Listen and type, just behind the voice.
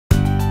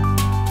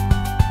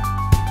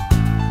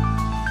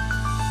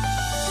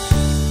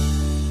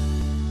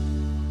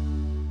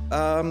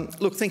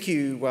Look, thank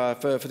you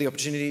for the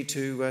opportunity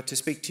to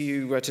speak to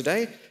you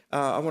today.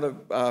 I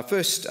want to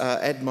first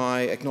add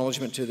my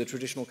acknowledgement to the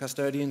traditional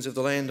custodians of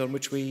the land on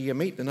which we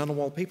meet, the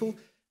Ngunnawal people,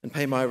 and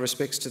pay my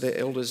respects to their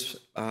elders,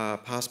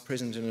 past,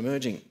 present and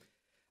emerging.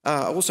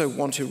 I also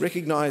want to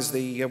recognise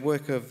the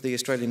work of the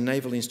Australian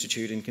Naval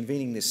Institute in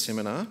convening this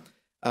seminar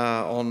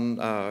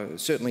on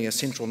certainly a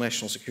central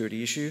national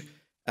security issue,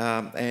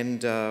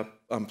 and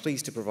I'm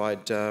pleased to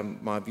provide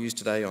my views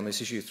today on this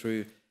issue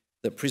through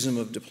the prism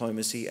of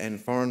diplomacy and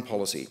foreign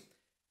policy.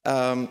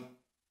 To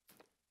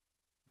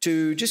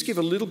just give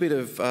a little bit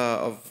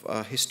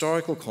of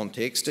historical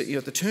context,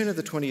 at the turn of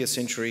the 20th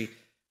century,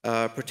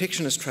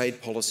 protectionist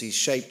trade policies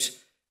shaped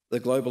the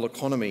global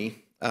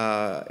economy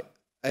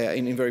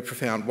in very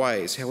profound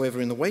ways. However,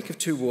 in the wake of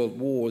two world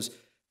wars,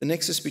 the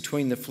nexus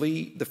between the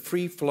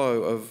free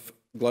flow of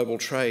global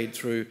trade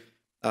through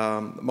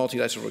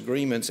multilateral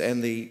agreements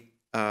and the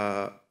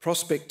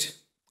prospect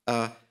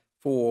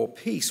for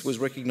peace was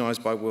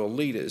recognised by world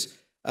leaders.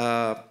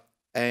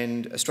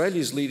 And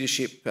Australia's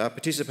leadership,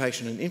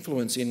 participation and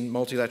influence in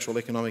multilateral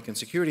economic and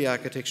security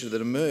architecture that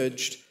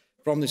emerged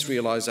from this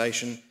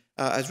realisation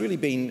has really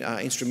been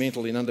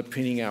instrumental in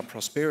underpinning our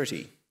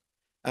prosperity.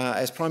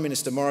 As Prime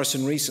Minister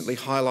Morrison recently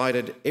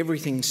highlighted,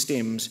 everything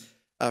stems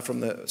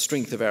from the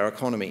strength of our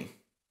economy.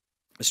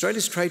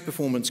 Australia's trade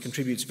performance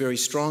contributes very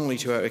strongly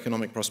to our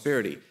economic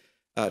prosperity.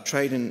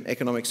 Trade and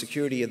economic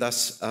security are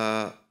thus,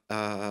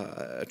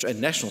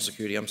 and national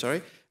security,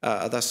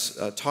 are thus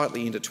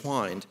tightly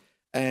intertwined.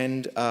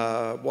 And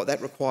what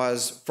that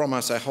requires from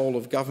us, a whole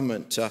of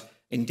government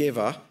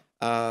endeavour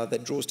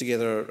that draws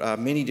together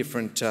many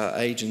different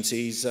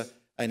agencies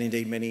and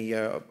indeed many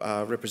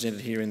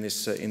represented here in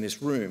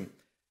this room.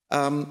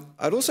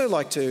 I'd also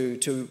like to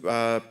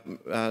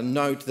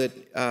note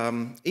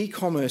that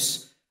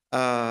e-commerce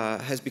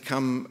has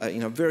become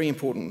a very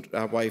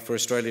important way for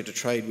Australia to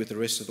trade with the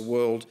rest of the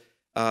world,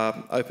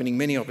 opening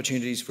many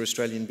opportunities for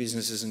Australian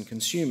businesses and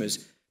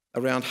consumers.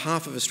 Around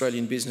half of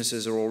Australian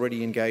businesses are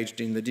already engaged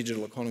in the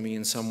digital economy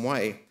in some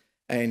way,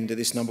 and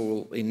this number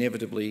will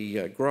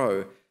inevitably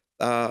grow.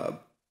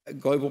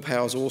 Global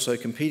powers are also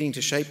competing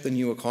to shape the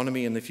new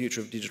economy and the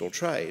future of digital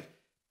trade.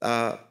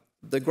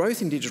 The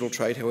growth in digital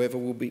trade, however,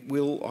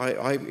 will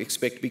I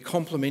expect, be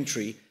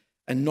complementary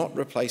and not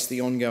replace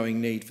the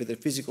ongoing need for the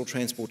physical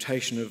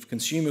transportation of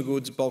consumer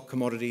goods, bulk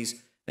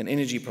commodities and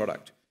energy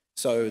product.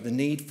 So the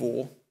need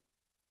for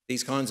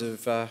these kinds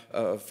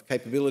of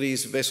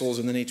capabilities, vessels,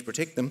 and the need to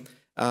protect them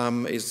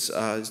is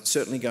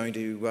certainly going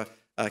to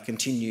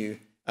continue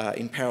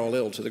in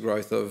parallel to the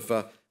growth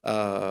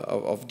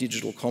of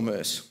digital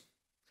commerce.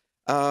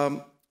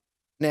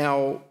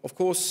 Now, of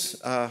course,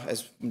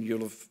 as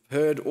you'll have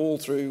heard all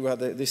through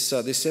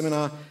this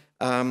seminar,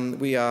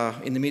 we are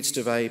in the midst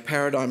of a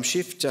paradigm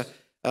shift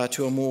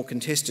to a more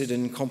contested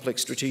and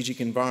complex strategic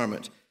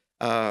environment.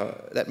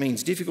 That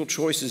means difficult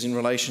choices in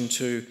relation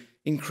to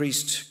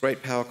increased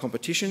great power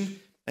competition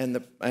and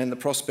the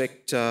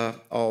prospect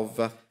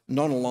of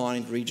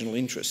non-aligned regional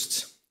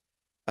interests.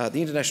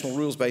 The international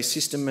rules-based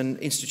system and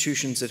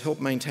institutions that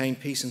help maintain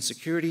peace and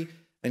security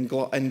and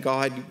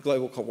guide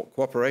global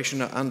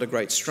cooperation are under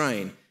great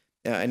strain.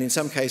 And in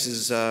some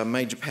cases,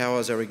 major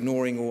powers are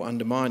ignoring or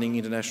undermining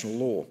international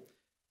law.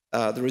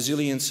 The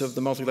resilience of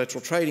the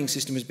multilateral trading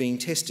system is being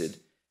tested.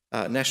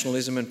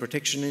 Nationalism and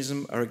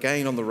protectionism are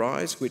again on the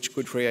rise, which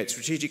could create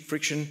strategic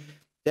friction,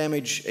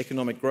 damage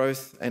economic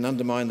growth and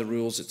undermine the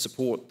rules that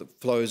support the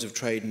flows of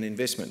trade and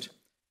investment.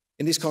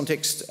 In this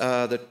context,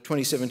 the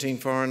 2017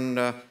 Foreign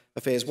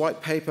Affairs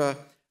White Paper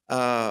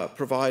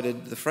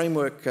provided the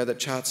framework that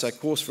charts a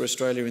course for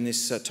Australia in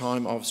this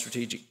time of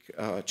strategic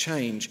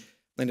change,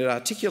 and it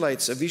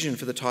articulates a vision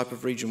for the type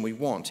of region we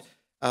want.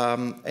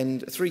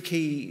 And three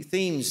key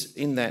themes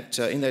in that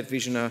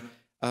vision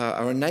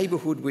are a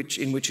neighbourhood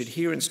in which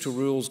adherence to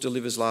rules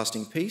delivers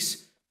lasting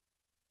peace,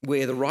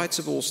 where the rights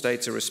of all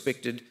states are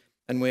respected,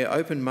 and where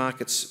open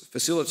markets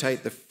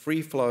facilitate the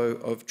free flow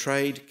of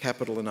trade,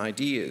 capital and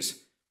ideas.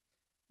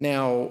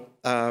 Now,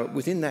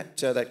 within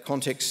that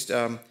context,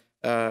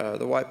 the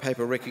White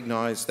Paper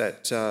recognised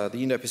that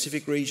the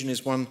Indo-Pacific region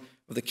is one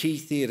of the key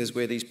theatres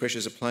where these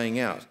pressures are playing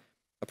out.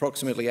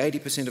 Approximately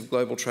 80% of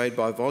global trade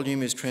by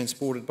volume is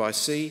transported by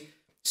sea,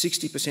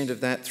 60%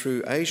 of that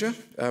through Asia,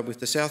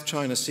 with the South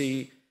China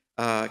Sea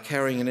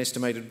carrying an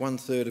estimated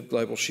 1/3 of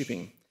global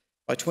shipping.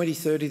 By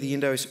 2030, the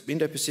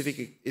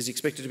Indo-Pacific is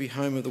expected to be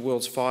home of the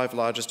world's 5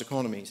 largest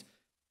economies: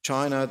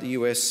 China, the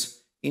US,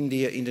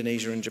 India,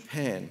 Indonesia and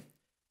Japan.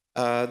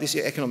 This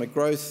economic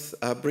growth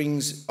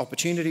brings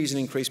opportunities and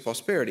increased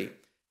prosperity.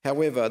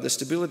 However, the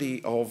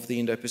stability of the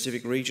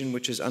Indo-Pacific region,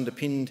 which has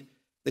underpinned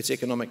its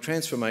economic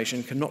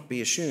transformation, cannot be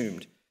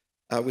assumed,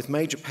 with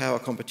major power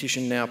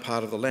competition now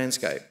part of the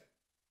landscape.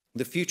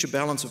 The future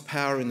balance of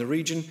power in the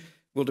region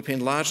will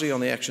depend largely on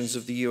the actions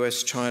of the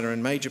US, China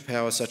and major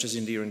powers such as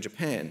India and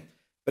Japan,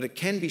 but it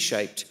can be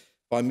shaped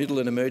by middle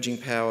and emerging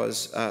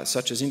powers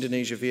such as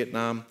Indonesia,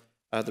 Vietnam,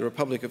 the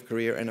Republic of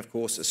Korea and of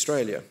course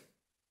Australia.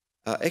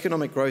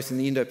 Economic growth in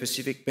the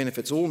Indo-Pacific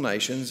benefits all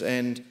nations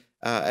and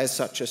As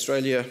such,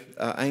 Australia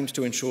aims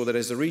to ensure that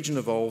as the region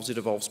evolves, it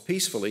evolves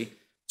peacefully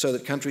so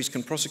that countries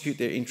can prosecute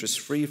their interests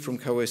free from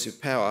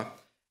coercive power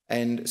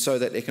and so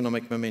that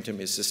economic momentum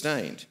is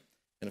sustained.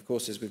 And of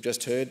course, as we've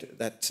just heard,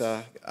 that's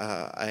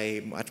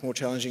a much more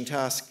challenging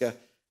task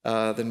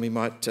than we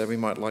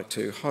might like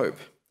to hope.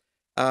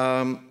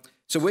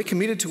 So we're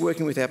committed to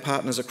working with our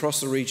partners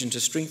across the region to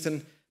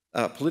strengthen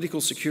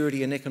political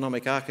security and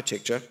economic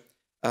architecture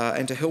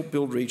and to help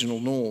build regional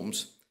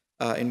norms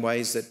in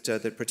ways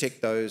that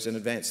protect those and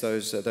advance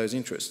those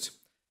interests.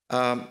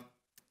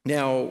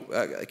 Now,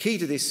 key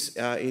to this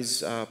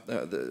is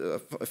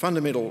the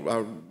fundamental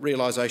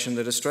realisation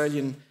that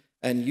Australian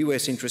and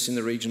US interests in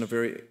the region are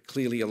very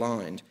clearly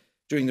aligned.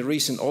 During the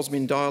recent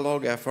AUSMIN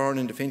dialogue, our foreign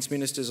and defence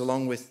ministers,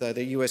 along with their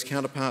US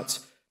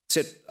counterparts,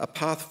 set a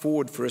path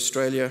forward for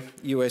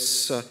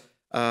Australia-US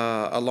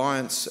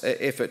alliance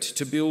effort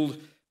to build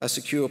a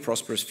secure,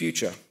 prosperous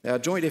future. Our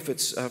joint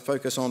efforts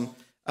focus on,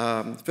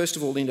 first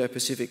of all,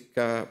 Indo-Pacific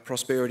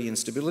prosperity and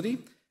stability,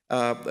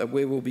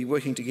 where we'll be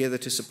working together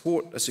to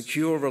support a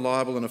secure,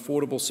 reliable and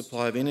affordable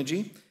supply of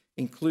energy,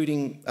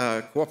 including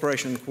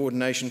cooperation and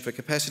coordination for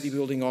capacity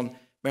building on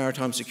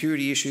maritime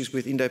security issues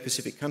with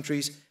Indo-Pacific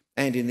countries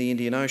and in the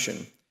Indian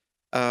Ocean.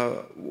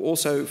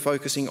 Also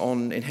focusing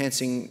on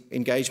enhancing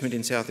engagement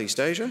in Southeast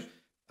Asia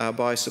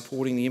by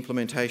supporting the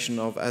implementation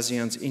of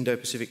ASEAN's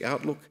Indo-Pacific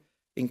Outlook,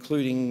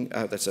 including,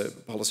 that's a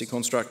policy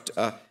construct,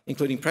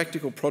 including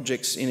practical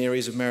projects in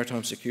areas of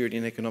maritime security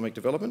and economic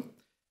development.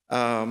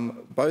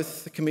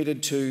 Both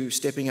committed to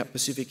stepping up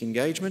Pacific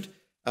engagement,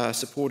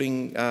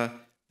 supporting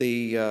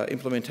the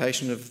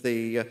implementation of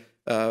the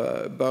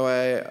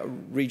BOA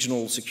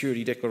Regional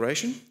Security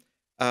Declaration,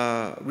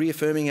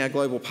 reaffirming our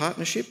global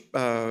partnership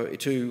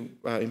to,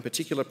 in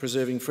particular,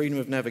 preserving freedom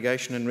of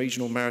navigation and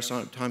regional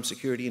maritime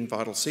security in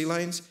vital sea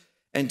lanes,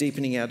 and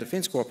deepening our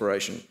defence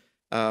cooperation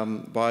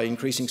by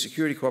increasing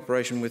security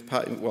cooperation with,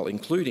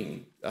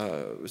 including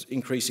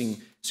increasing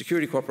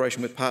security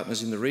cooperation with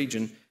partners in the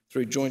region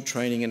through joint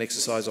training and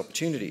exercise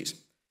opportunities.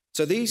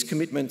 So these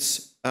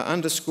commitments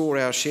underscore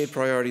our shared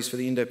priorities for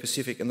the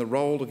Indo-Pacific and the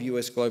role of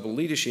US global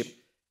leadership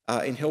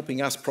in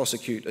helping us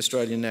prosecute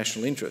Australian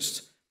national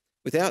interests.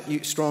 Without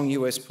strong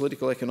US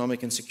political,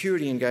 economic and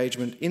security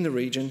engagement in the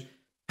region,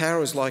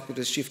 power is likely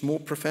to shift more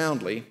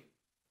profoundly,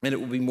 and it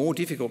will be more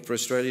difficult for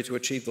Australia to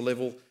achieve the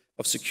level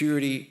of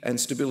security and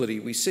stability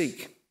we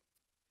seek.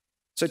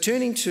 So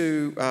turning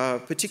to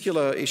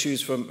particular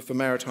issues for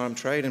maritime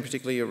trade, and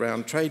particularly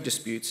around trade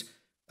disputes,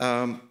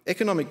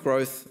 economic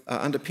growth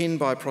underpinned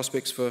by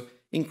prospects for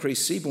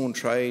increased seaborne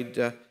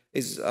trade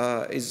has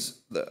a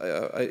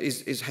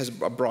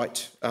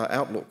bright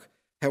outlook.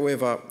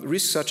 However,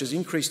 risks such as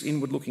increased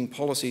inward-looking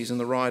policies and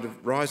the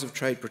rise of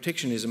trade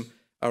protectionism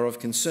are of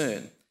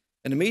concern.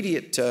 An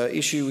immediate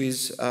issue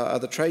are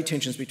the trade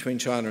tensions between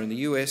China and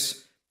the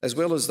US, as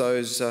well as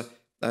those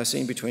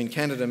seen between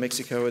Canada,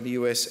 Mexico and the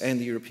US and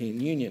the European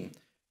Union.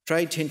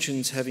 Trade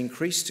tensions have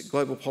increased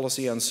global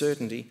policy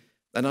uncertainty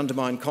and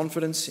undermine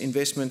confidence,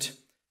 investment,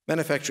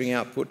 manufacturing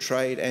output,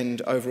 trade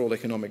and overall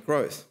economic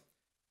growth.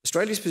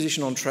 Australia's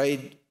position on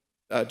trade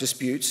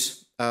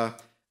disputes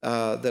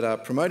that are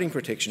promoting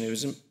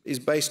protectionism is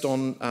based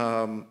on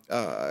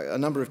a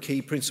number of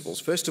key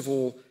principles. First of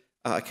all,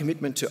 a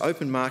commitment to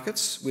open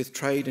markets with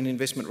trade and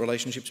investment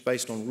relationships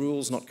based on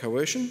rules, not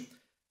coercion,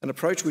 an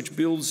approach which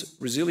builds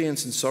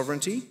resilience and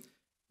sovereignty,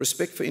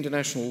 respect for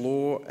international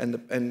law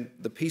and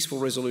the peaceful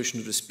resolution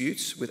of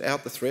disputes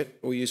without the threat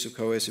or use of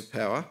coercive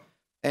power,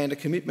 and a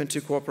commitment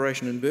to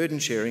cooperation and burden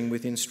sharing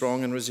within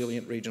strong and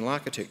resilient regional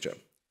architecture.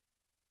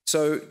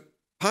 So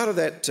part of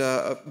that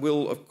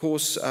will, of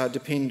course,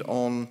 depend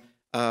on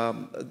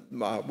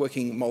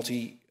working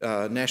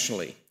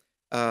multinationally.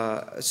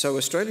 So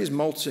Australia's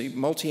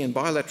multi and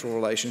bilateral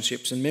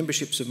relationships and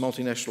memberships of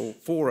multinational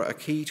fora are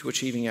key to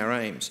achieving our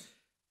aims.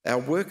 Our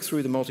work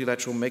through the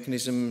multilateral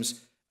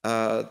mechanisms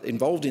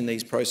involved in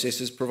these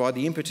processes provide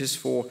the impetus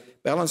for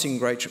balancing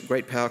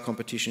great power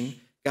competition,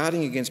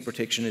 guarding against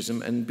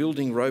protectionism and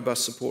building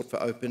robust support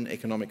for open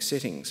economic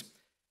settings.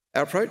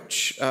 Our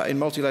approach in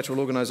multilateral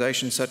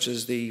organisations such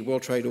as the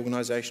World Trade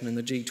Organisation and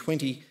the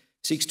G20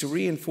 seeks to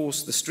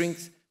reinforce the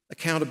strength,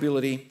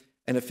 accountability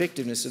and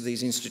effectiveness of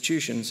these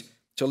institutions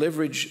to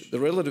leverage the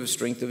relative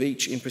strength of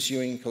each in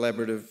pursuing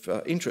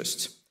collaborative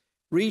interests.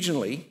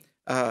 Regionally,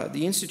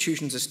 the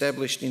institutions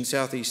established in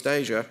Southeast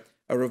Asia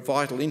are of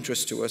vital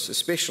interest to us,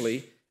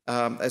 especially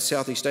as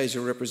Southeast Asia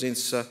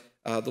represents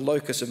the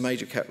locus of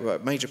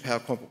major power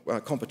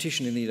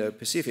competition in the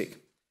Indo-Pacific.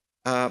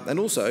 And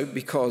also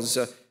because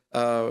at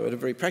a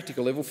very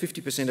practical level,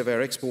 50% of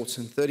our exports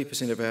and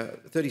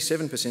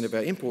 37% of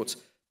our imports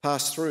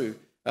passed through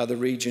the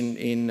region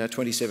in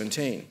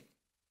 2017.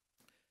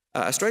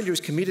 Australia is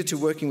committed to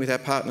working with our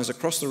partners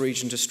across the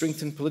region to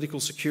strengthen political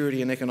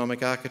security and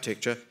economic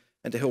architecture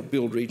and to help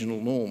build regional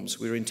norms.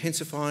 We're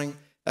intensifying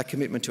our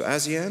commitment to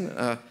ASEAN,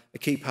 a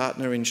key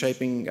partner in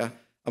shaping a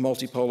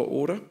multipolar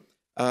order,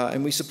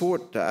 and we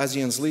support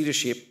ASEAN's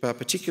leadership,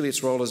 particularly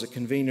its role as a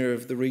convener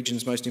of the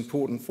region's most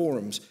important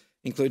forums,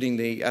 including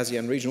the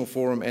ASEAN Regional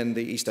Forum and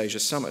the East Asia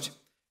Summit.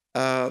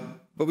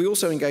 But we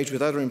also engage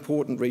with other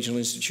important regional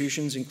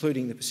institutions,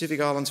 including the Pacific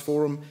Islands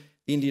Forum,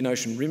 the Indian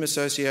Ocean Rim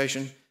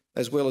Association,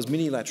 as well as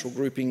minilateral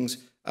groupings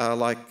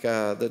like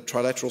the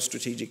Trilateral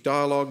Strategic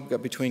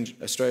Dialogue between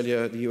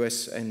Australia, the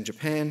US and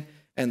Japan,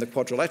 and the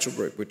Quadrilateral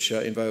Group, which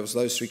involves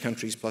those three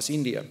countries plus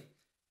India.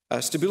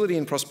 Stability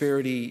and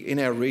prosperity in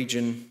our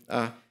region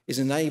is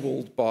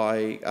enabled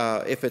by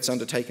efforts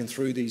undertaken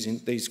through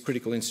these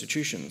critical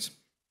institutions.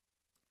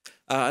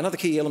 Another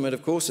key element,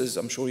 of course, as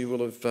I'm sure you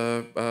will have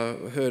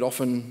heard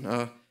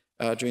often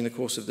during the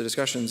course of the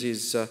discussions,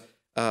 is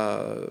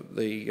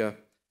the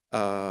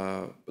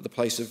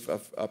place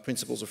of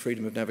principles of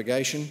freedom of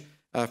navigation.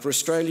 For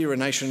Australia, a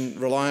nation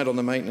reliant on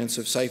the maintenance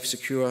of safe,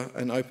 secure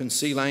and open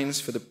sea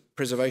lanes for the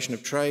preservation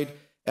of trade,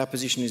 our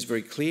position is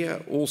very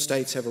clear. All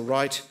states have a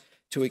right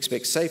to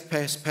expect safe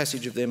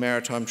passage of their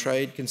maritime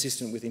trade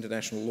consistent with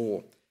international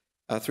law.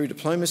 Through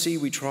diplomacy,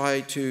 we try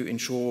to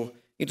ensure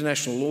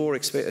international law,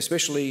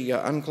 especially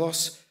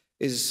UNCLOS,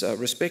 is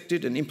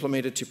respected and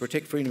implemented to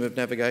protect freedom of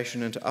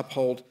navigation and to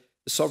uphold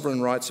the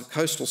sovereign rights of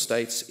coastal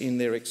states in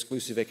their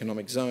exclusive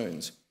economic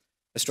zones.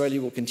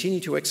 Australia will continue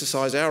to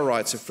exercise our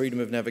rights of freedom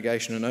of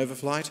navigation and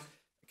overflight,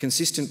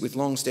 consistent with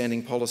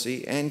long-standing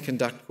policy, and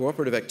conduct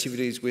cooperative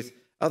activities with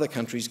other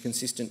countries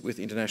consistent with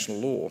international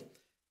law.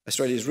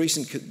 Australia's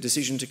recent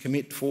decision to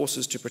commit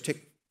forces to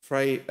protect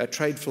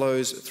trade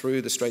flows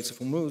through the Straits of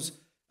Hormuz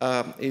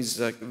is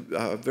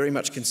very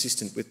much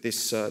consistent with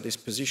this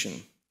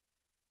position.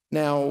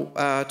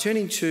 Now,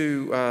 turning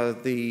to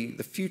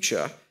the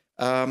future,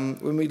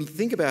 when we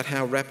think about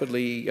how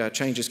rapidly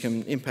changes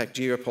can impact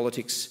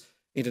geopolitics,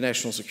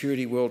 international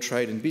security, world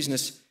trade and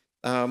business,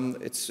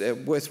 it's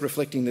worth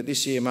reflecting that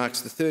this year marks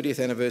the 30th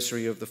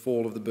anniversary of the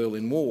fall of the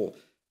Berlin Wall,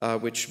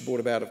 which brought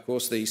about, of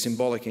course, the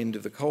symbolic end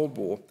of the Cold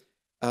War.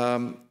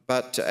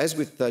 But as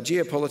with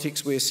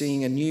geopolitics, we're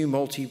seeing a new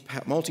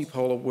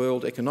multipolar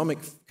world economic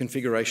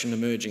configuration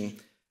emerging,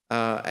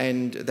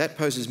 and that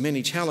poses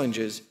many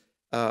challenges,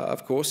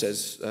 of course,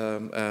 as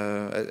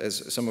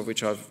some of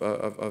which I've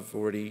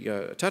already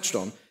touched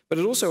on, but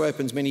it also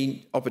opens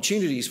many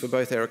opportunities for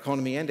both our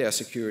economy and our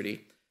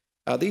security.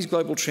 These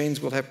global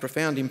trends will have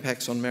profound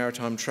impacts on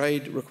maritime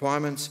trade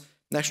requirements,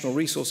 national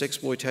resource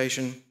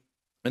exploitation,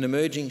 an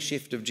emerging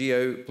shift of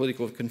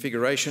geopolitical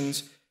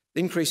configurations,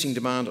 increasing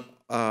demand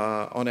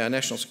on our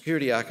national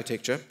security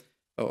architecture,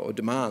 or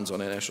demands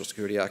on our national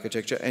security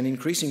architecture, and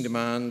increasing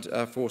demand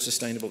for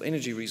sustainable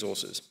energy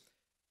resources.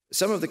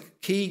 Some of the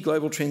key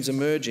global trends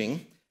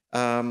emerging,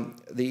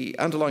 the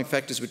underlying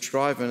factors which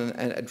drive them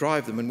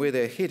and where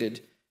they're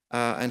headed,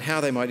 and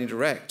how they might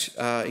interact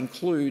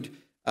include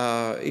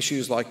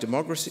issues like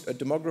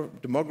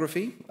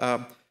demography,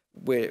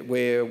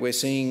 where we're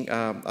seeing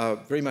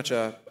very much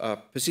a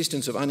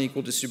persistence of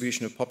unequal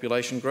distribution of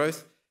population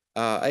growth,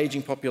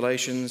 ageing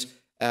populations,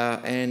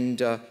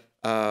 and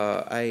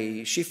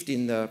a shift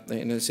in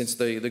a sense,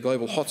 the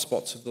global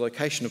hotspots of the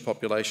location of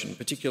population,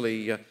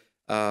 particularly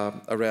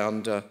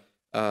around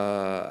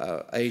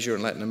Asia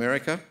and Latin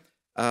America.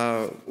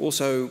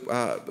 Also,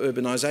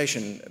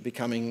 urbanisation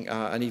becoming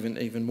an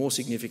even more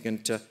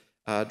significant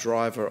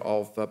driver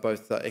of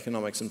both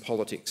economics and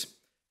politics.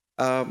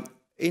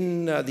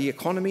 In the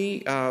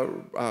economy,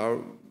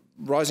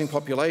 rising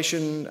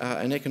population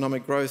and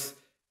economic growth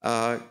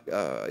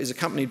is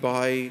accompanied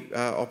by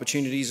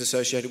opportunities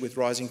associated with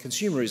rising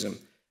consumerism.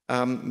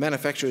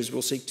 Manufacturers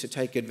will seek to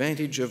take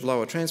advantage of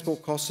lower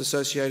transport costs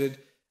associated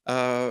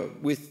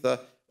with the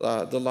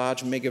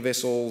large mega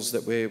vessels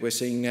that we're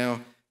seeing now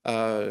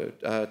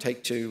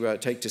take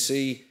to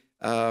sea,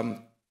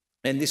 and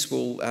this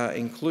will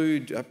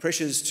include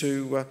pressures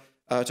to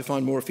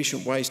find more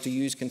efficient ways to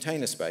use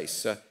container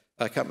space,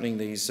 accompanying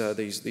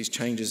these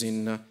changes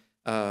in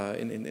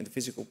the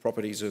physical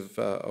properties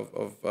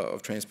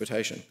of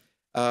transportation.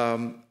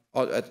 On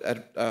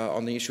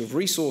the issue of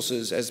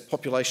resources, as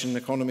population,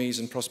 economies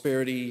and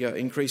prosperity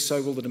increase,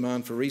 so will the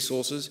demand for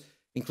resources,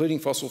 including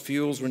fossil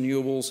fuels,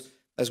 renewables,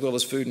 as well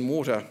as food and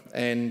water.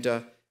 And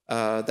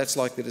that's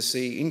likely to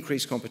see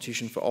increased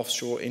competition for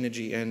offshore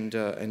energy and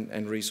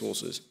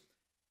resources,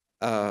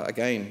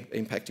 again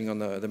impacting on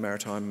the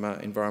maritime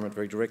environment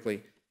very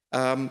directly.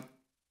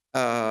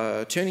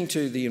 Turning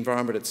to the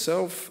environment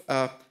itself,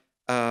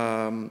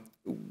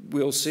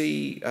 we'll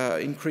see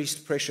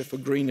increased pressure for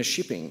greener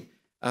shipping,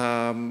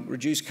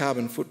 reduced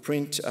carbon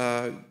footprint,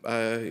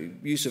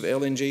 use of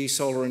LNG,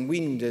 solar and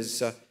wind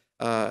as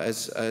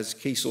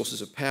key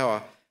sources of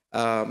power.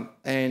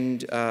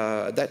 And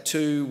that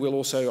too will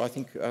also, I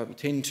think,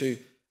 tend to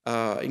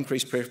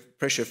increase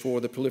pressure for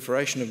the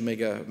proliferation of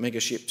mega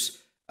ships.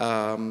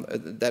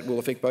 That will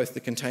affect both the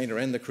container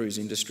and the cruise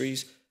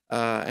industries,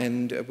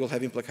 and will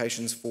have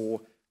implications for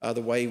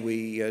the way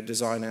we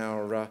design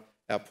our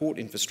port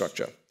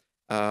infrastructure,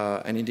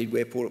 and indeed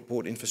where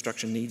port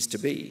infrastructure needs to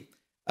be.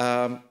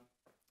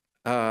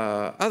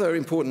 Other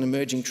important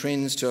emerging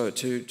trends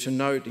to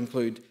note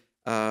include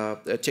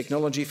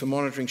technology for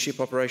monitoring ship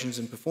operations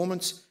and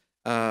performance.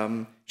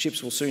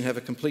 Ships will soon have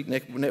a complete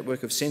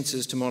network of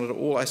sensors to monitor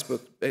all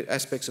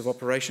aspects of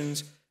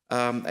operations,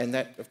 and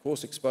that, of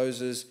course,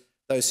 exposes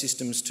those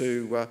systems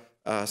to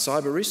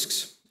cyber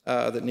risks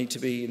that need to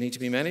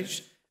be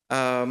managed.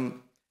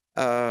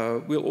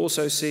 We'll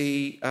also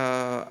see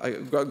a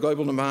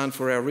global demand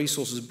for our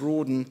resources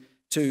broaden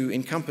to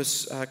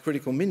encompass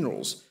critical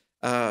minerals,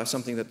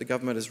 something that the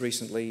government has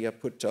recently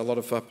put a lot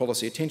of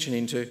policy attention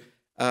into,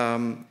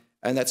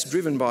 and that's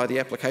driven by the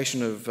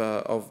application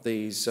of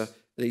these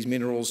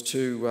minerals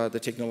to the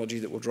technology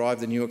that will drive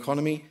the new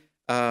economy,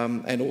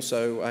 and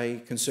also a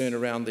concern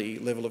around the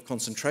level of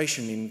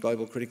concentration in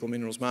global critical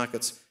minerals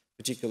markets,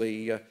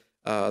 particularly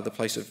the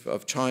place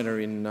of China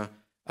in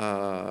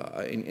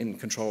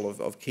control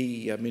of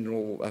key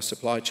mineral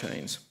supply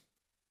chains.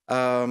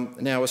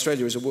 Now,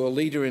 Australia is a world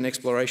leader in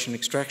exploration,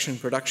 extraction,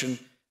 production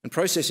and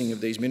processing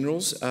of these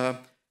minerals,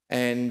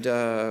 and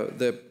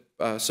the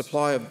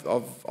supply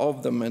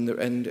of them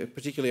and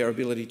particularly our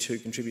ability to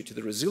contribute to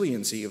the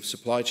resiliency of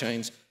supply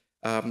chains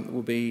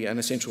will be an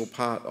essential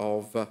part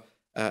of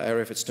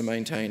our efforts to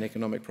maintain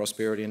economic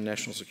prosperity and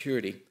national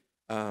security.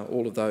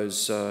 All of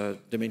those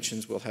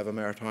dimensions will have a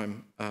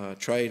maritime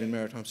trade and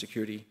maritime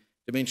security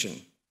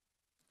dimension.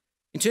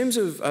 In terms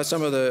of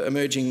some of the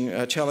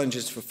emerging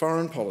challenges for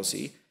foreign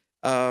policy,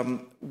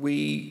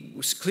 we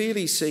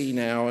clearly see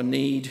now a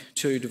need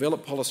to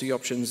develop policy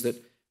options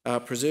that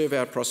preserve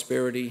our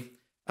prosperity,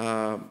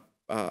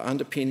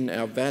 underpin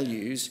our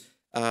values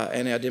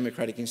and our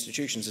democratic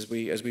institutions as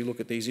we look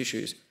at these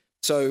issues.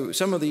 So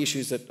some of the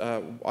issues that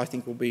I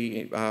think will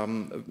be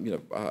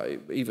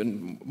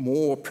even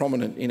more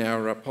prominent in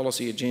our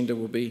policy agenda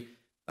will be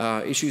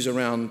issues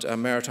around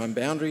maritime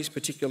boundaries,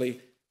 particularly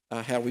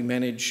how we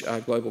manage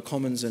global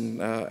commons and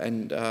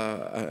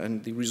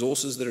the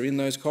resources that are in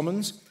those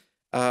commons.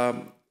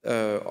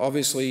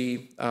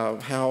 Obviously,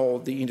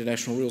 how the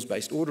international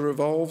rules-based order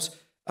evolves,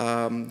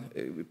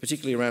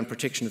 particularly around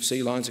protection of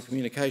sea lines of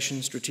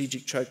communication,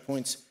 strategic choke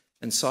points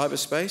and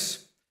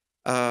cyberspace.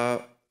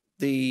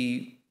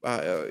 The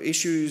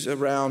issues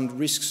around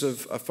risks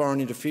of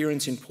foreign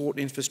interference in port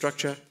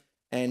infrastructure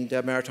and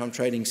maritime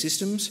trading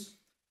systems.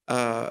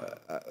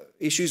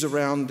 Issues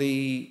around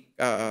the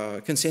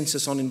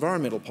consensus on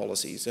environmental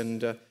policies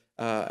and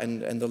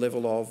the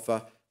level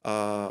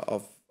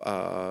of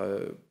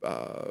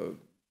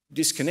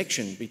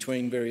disconnection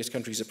between various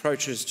countries'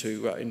 approaches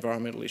to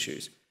environmental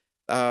issues.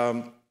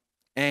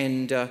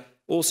 And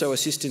also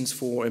assistance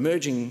for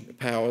emerging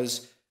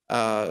powers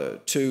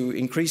to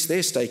increase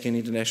their stake in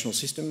international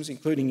systems,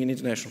 including in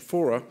international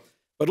fora,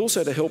 but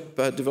also to help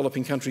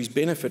developing countries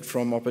benefit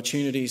from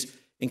opportunities,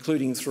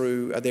 including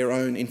through their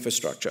own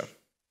infrastructure.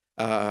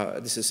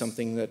 This is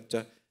something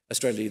that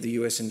Australia, the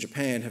US and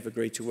Japan have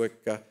agreed to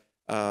work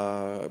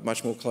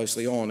much more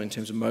closely on in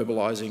terms of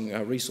mobilising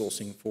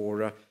resourcing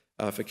for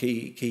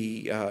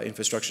key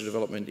infrastructure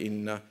development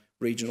in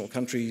regional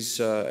countries,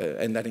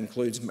 and that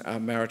includes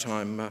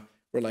maritime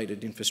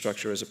related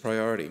infrastructure as a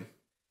priority.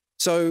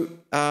 So,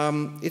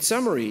 in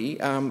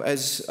summary,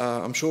 as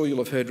I'm sure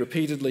you'll have heard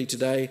repeatedly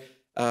today,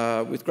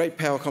 with great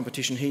power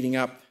competition heating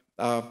up,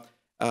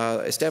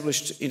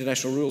 established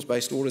international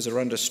rules-based orders are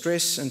under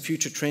stress, and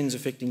future trends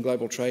affecting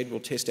global trade will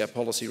test our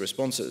policy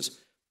responses.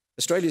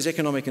 Australia's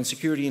economic and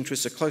security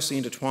interests are closely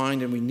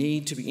intertwined, and we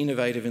need to be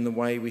innovative in the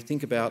way we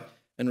think about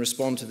and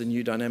respond to the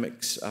new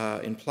dynamics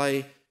in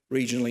play,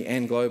 regionally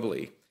and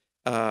globally.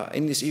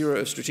 In this era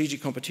of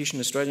strategic competition,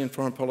 Australian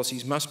foreign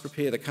policies must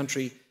prepare the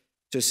country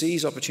to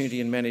seize opportunity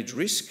and manage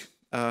risk.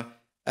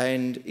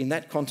 And in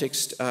that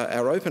context,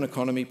 our open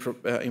economy,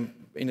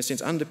 in a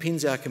sense,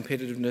 underpins our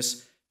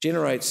competitiveness,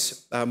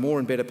 generates more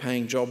and better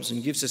paying jobs,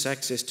 and gives us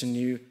access to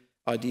new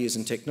ideas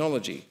and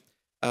technology.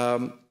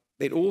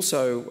 It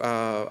also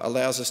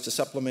allows us to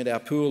supplement our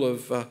pool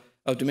of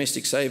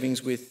domestic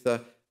savings with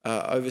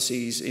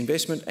overseas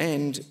investment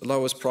and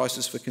lowers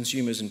prices for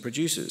consumers and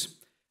producers.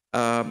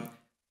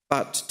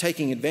 But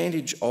taking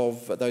advantage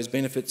of those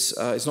benefits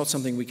is not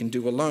something we can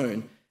do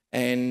alone.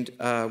 And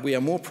we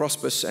are more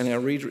prosperous, and our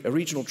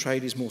regional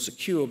trade is more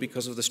secure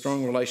because of the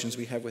strong relations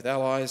we have with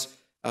allies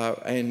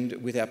and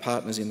with our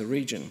partners in the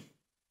region.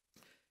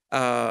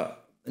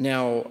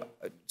 Now,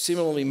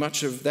 similarly,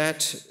 much of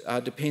that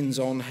depends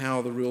on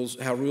how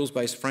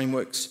rules-based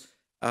frameworks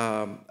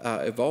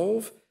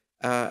evolve,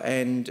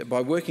 and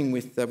by working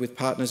with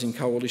partners in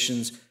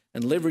coalitions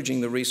and leveraging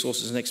the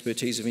resources and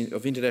expertise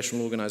of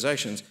international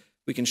organisations,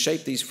 we can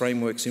shape these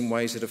frameworks in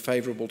ways that are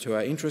favourable to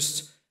our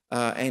interests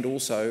and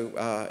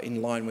also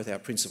in line with our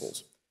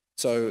principles.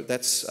 So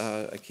that's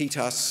a key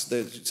task,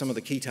 some of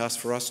the key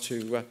tasks for us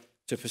to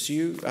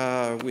pursue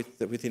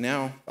within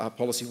our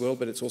policy world,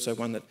 but it's also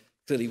one that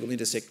clearly will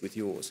intersect with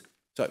yours.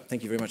 So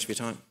thank you very much for your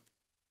time.